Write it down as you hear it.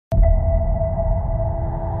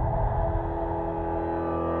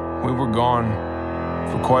we're gone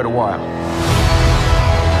for quite a while.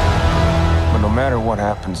 But no matter what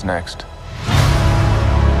happens next,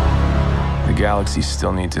 the galaxy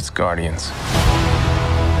still needs its guardians.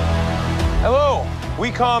 Hello, we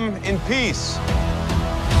come in peace.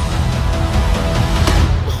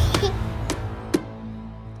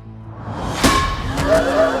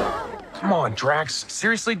 Come on, Drax.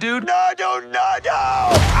 Seriously, dude? No!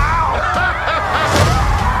 Ow!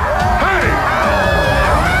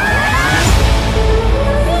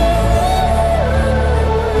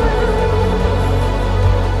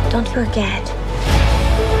 Don't forget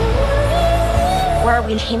where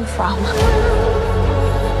we came from.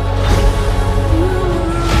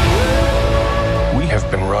 We have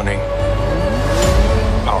been running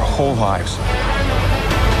our whole lives.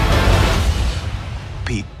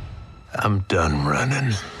 Pete, I'm done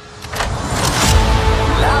running.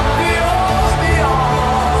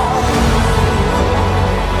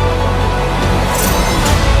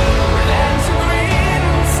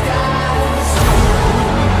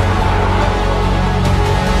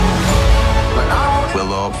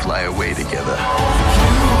 We'll all fly away together.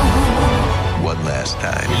 One last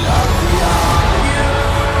time.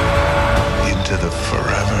 Into the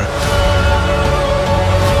forever.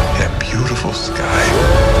 That beautiful sky.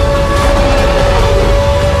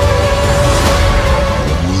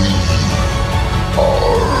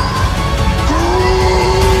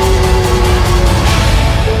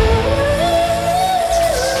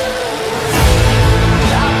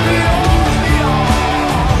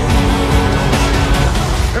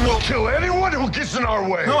 And we'll kill anyone who gets in our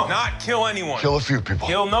way. No, not kill anyone. Kill a few people.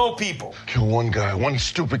 Kill no people. Kill one guy, one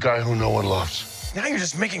stupid guy who no one loves. Now you're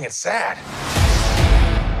just making it sad.